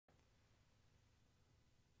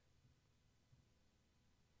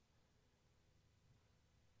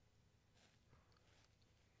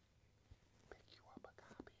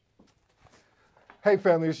Hey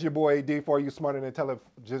family, it's your boy AD for you smart and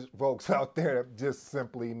intelligent folks out there. That just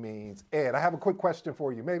simply means Ed. I have a quick question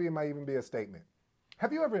for you. Maybe it might even be a statement.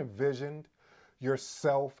 Have you ever envisioned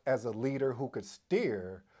yourself as a leader who could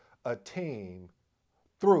steer a team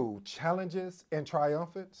through challenges and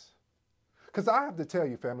triumphants? Because I have to tell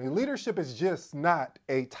you, family, leadership is just not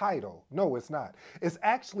a title. No, it's not. It's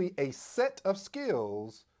actually a set of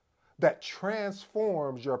skills that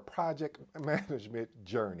transforms your project management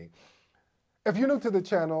journey. If you're new to the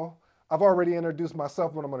channel, I've already introduced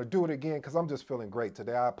myself, but I'm going to do it again because I'm just feeling great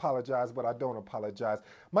today. I apologize, but I don't apologize.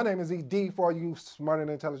 My name is ED for all you smart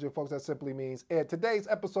and intelligent folks. That simply means Ed. Today's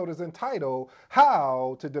episode is entitled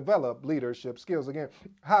How to Develop Leadership Skills. Again,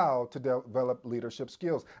 how to develop leadership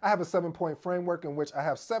skills. I have a 7-point framework in which I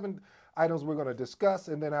have 7 items we're going to discuss,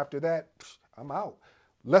 and then after that, I'm out.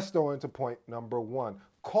 Let's go into point number 1.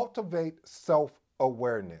 Cultivate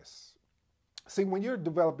self-awareness. See, when you're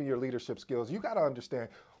developing your leadership skills, you got to understand,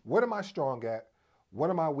 what am I strong at? What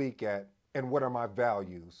am I weak at? And what are my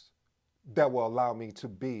values that will allow me to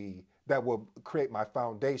be, that will create my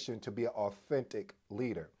foundation to be an authentic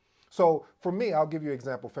leader? So for me, I'll give you an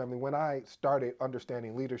example, family. When I started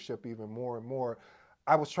understanding leadership even more and more,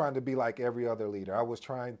 I was trying to be like every other leader. I was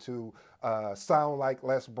trying to sound like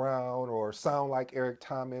Les Brown or sound like Eric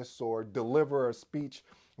Thomas or deliver a speech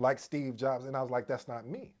like Steve Jobs. And I was like, that's not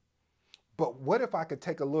me. But what if I could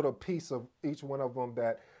take a little piece of each one of them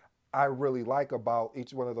that I really like about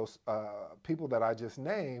each one of those people that I just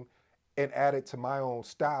named and add it to my own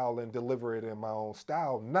style and deliver it in my own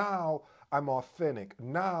style? Now I'm authentic.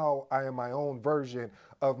 Now I am my own version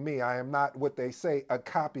of me. I am not what they say, a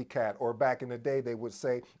copycat, or back in the day they would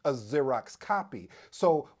say a Xerox copy.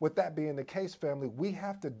 So with that being the case, family, we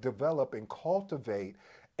have to develop and cultivate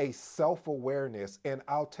a self-awareness. And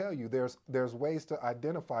I'll tell you, there's ways to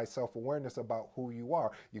identify self-awareness about who you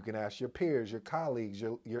are. You can ask your peers, your colleagues,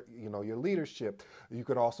 your leadership. You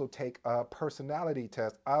could also take a personality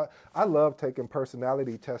test. I love taking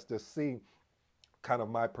personality tests to see kind of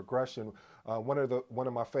my progression. One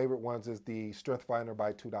of my favorite ones is the Strength Finder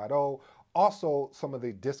by 2.0. Also, some of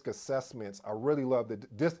the DISC assessments. I really love the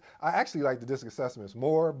DISC. I actually like the DISC assessments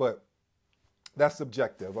more, but that's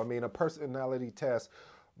subjective. I mean, a personality test,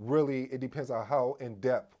 really, it depends on how in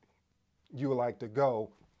depth you would like to go,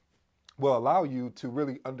 will allow you to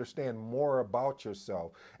really understand more about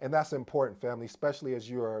yourself. And that's important, family, especially as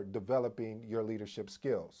you are developing your leadership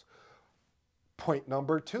skills. Point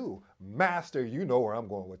number 2, master, you know where I'm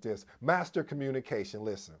going with this, master communication.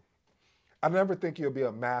 Listen, I never think you'll be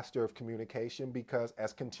a master of communication because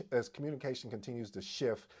as communication continues to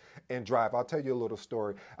shift and drive, I'll tell you a little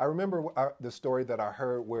story. I remember the story that I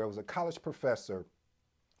heard where it was a college professor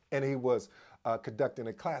and he was conducting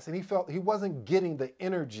a class and he felt he wasn't getting the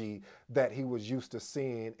energy that he was used to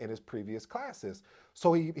seeing in his previous classes.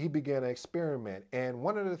 So he began an experiment. And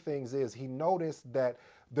one of the things is he noticed that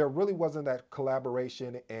there really wasn't that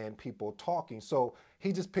collaboration and people talking. So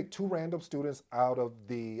he just picked 2 random students out of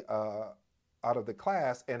the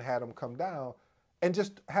class and had them come down and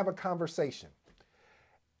just have a conversation.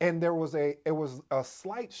 And it was a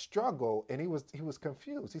slight struggle, and he was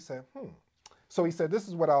confused. He said, So he said, this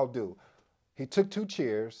is what I'll do. He took 2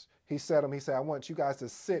 chairs. He said, I want you guys to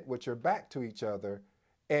sit with your back to each other.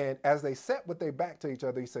 And as they sat with their back to each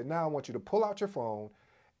other, he said, now I want you to pull out your phone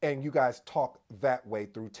and you guys talk that way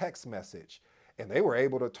through text message. And they were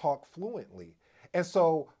able to talk fluently. And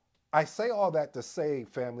so I say all that to say,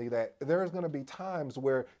 family, that there's going to be times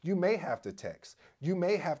where you may have to text, you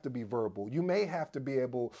may have to be verbal, you may have to be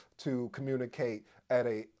able to communicate at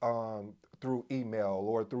through email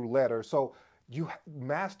or through letter. So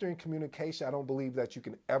mastering communication, I don't believe that you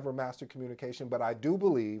can ever master communication, but I do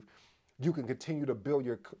believe you can continue to build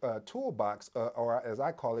your toolbox, or as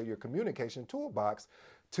I call it, your communication toolbox,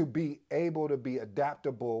 to be able to be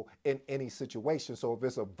adaptable in any situation. So if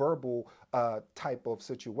it's a verbal type of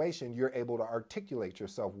situation, you're able to articulate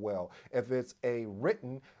yourself well. If it's a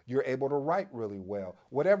written, you're able to write really well.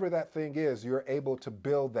 Whatever that thing is, you're able to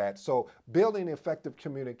build that. So building effective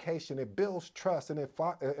communication, it builds trust and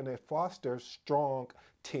it fosters strong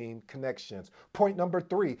team connections. Point number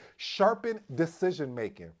 3, sharpen decision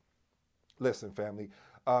making. Listen, family,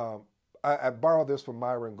 I borrowed this from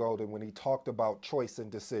Myron Golden when he talked about choice and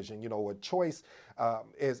decision. You know, a choice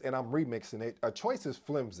is, and I'm remixing it, a choice is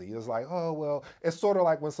flimsy. It's like, oh, well, it's sort of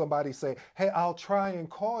like when somebody say, hey, I'll try and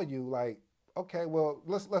call you. Like, okay, well,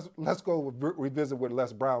 let's go revisit what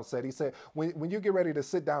Les Brown said. He said, when you get ready to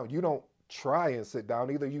sit down, you don't try and sit down.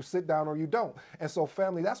 Either you sit down or you don't. And so,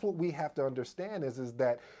 family, that's what we have to understand is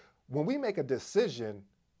that when we make a decision,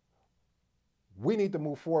 we need to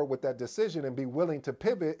move forward with that decision and be willing to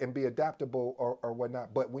pivot and be adaptable or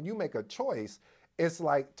whatnot. But when you make a choice, it's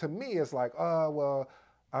like, to me, it's like, oh, well,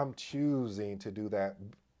 I'm choosing to do that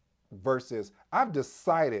versus I've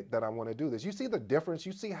decided that I want to do this. You see the difference?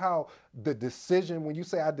 You see how the decision, when you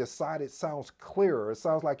say I decided, sounds clearer. It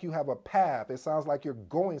sounds like you have a path. It sounds like you're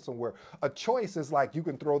going somewhere. A choice is like you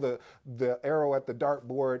can throw the arrow at the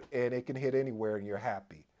dartboard and it can hit anywhere and you're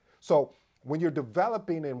happy. So when you're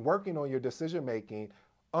developing and working on your decision making,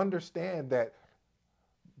 understand that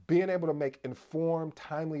being able to make informed,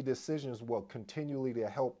 timely decisions will continually to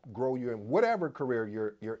help grow you in whatever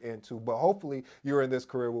career you're into. But hopefully you're in this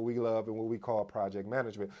career what we love and what we call project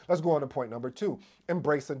management. Let's go on to point number 2.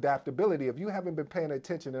 Embrace adaptability. If you haven't been paying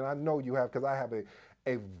attention, and I know you have because I have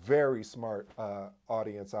a very smart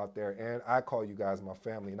audience out there, and I call you guys my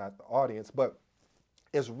family, not the audience, but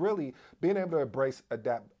it's really being able to embrace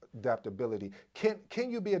adaptability.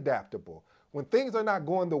 Can you be adaptable? When things are not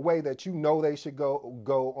going the way that you know they should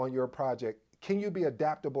go on your project, can you be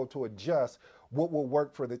adaptable to adjust what will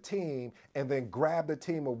work for the team and then grab the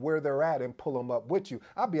team of where they're at and pull them up with you?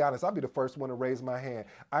 I'll be honest, I'll be the first one to raise my hand.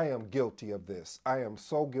 I am guilty of this. I am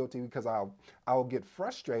so guilty because I'll get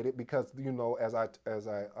frustrated because, you know, as I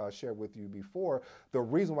shared with you before, the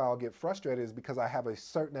reason why I'll get frustrated is because I have a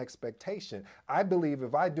certain expectation. I believe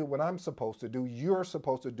if I do what I'm supposed to do, you're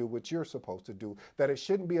supposed to do what you're supposed to do, that it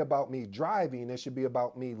shouldn't be about me driving, it should be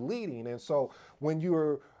about me leading. And so when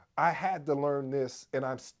I had to learn this, and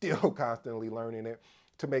I'm still constantly learning it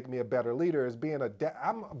to make me a better leader, is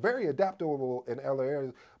I'm very adaptable in other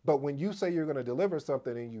areas, but when you say you're going to deliver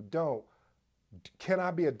something and you don't, can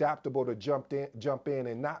I be adaptable to jump in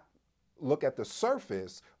and not look at the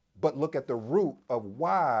surface, but look at the root of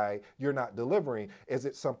why you're not delivering? Is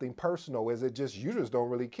it something personal? Is it just you just don't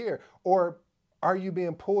really care? Or are you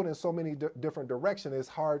being pulled in so many different directions? It's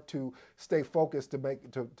hard to stay focused to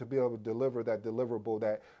be able to deliver that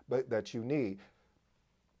deliverable that you need.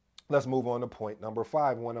 Let's move on to point number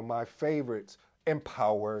 5. One of my favorites: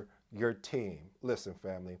 empower your team. Listen,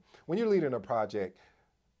 family, when you're leading a project,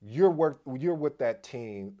 you're with that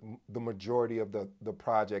team the majority of the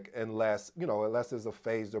project, unless there's a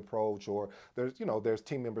phased approach or there's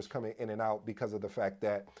team members coming in and out because of the fact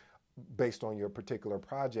that based on your particular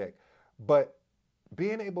project. But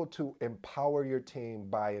being able to empower your team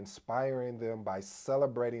by inspiring them, by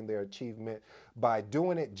celebrating their achievement, by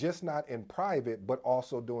doing it just not in private, but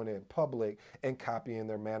also doing it in public and copying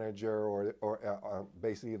their manager or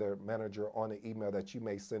basically their manager on an email that you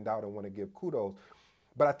may send out and want to give kudos.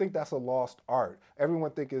 But I think that's a lost art.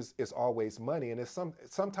 Everyone thinks it's always money, and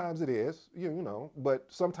sometimes it is, but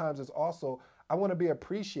sometimes it's also, I want to be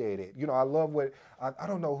appreciated. I love what, I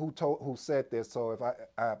don't know who said this, so if I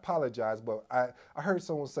apologize, but I heard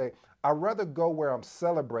someone say, I'd rather go where I'm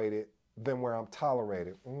celebrated than where I'm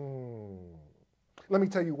tolerated. Let me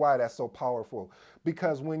tell you why that's so powerful.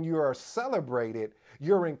 Because when you are celebrated,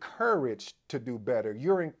 you're encouraged to do better.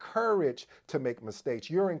 You're encouraged to make mistakes.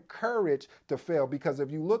 You're encouraged to fail. Because if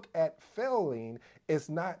you look at failing, it's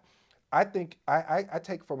not, I think, I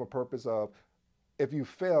take from a purpose of, if you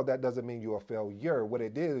fail, that doesn't mean you're a failure. What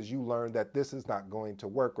it is you learn that this is not going to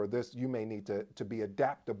work, or this, you may need to be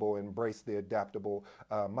adaptable, embrace the adaptable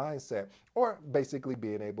mindset, or basically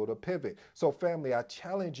being able to pivot. So family, I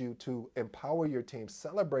challenge you to empower your team,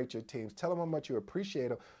 celebrate your teams, tell them how much you appreciate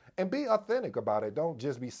them, and be authentic about it. Don't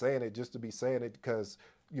just be saying it just to be saying it because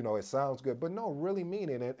it sounds good, but no, really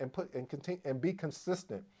meaning it, and continue and be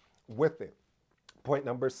consistent with it. Point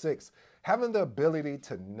number 6, having the ability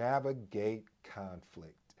to navigate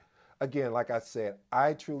conflict. Again, like I said,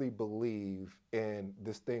 I truly believe in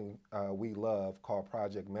this thing we love called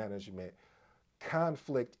project management.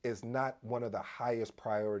 Conflict is not one of the highest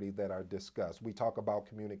priorities that are discussed. We talk about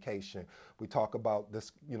communication, we talk about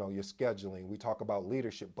this, your scheduling, we talk about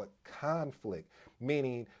leadership, but conflict,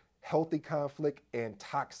 meaning healthy conflict and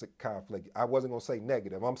toxic conflict. I wasn't going to say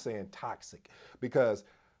negative, I'm saying toxic, because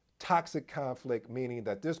toxic conflict, meaning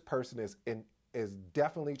that this person is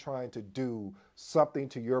definitely trying to do something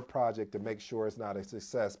to your project to make sure it's not a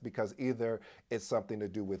success, because either it's something to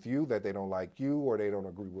do with you, that they don't like you, or they don't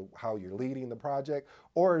agree with how you're leading the project,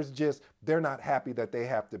 or it's just they're not happy that they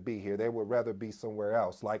have to be here. They would rather be somewhere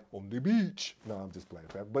else, like on the beach. No, I'm just playing.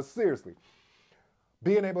 But seriously,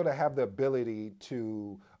 being able to have the ability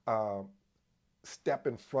to step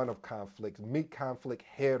in front of conflict, meet conflict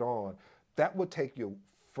head on, that would take you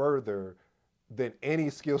further than any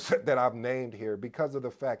skill set that I've named here, because of the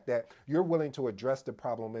fact that you're willing to address the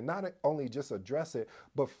problem, and not only just address it,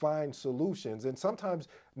 but find solutions. And sometimes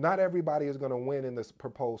not everybody is going to win in this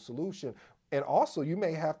proposed solution. And also you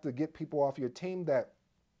may have to get people off your team that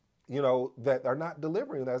that are not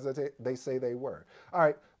delivering as they say they were. All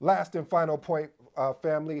right, last and final point,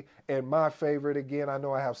 family, and my favorite again. I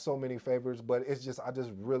know I have so many favorites, but I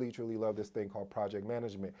just really, truly love this thing called project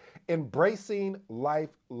management. Embracing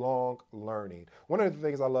lifelong learning. One of the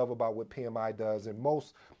things I love about what PMI does, and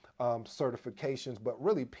most certifications, but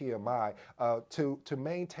really PMI, to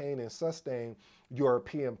maintain and sustain your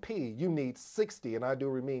PMP, you need 60, and I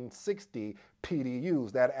do mean 60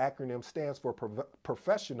 PDUs. That acronym stands for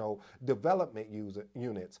Professional Development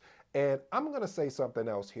Units. And I'm going to say something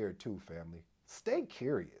else here too, family. Stay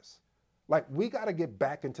curious. Like, we got to get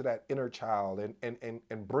back into that inner child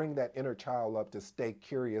and bring that inner child up to stay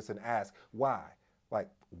curious and ask why. Like,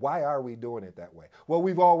 why are we doing it that way? Well,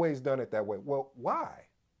 we've always done it that way. Well, why?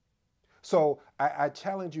 So I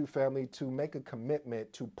challenge you, family, to make a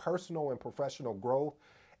commitment to personal and professional growth.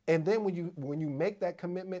 And then when you make that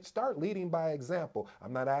commitment, start leading by example.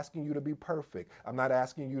 I'm not asking you to be perfect. I'm not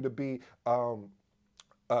asking you to be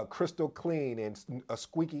crystal clean and a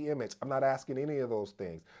squeaky image. I'm not asking any of those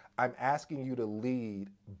things. I'm asking you to lead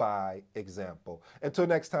by example. Until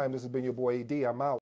next time, this has been your boy ED. I'm out.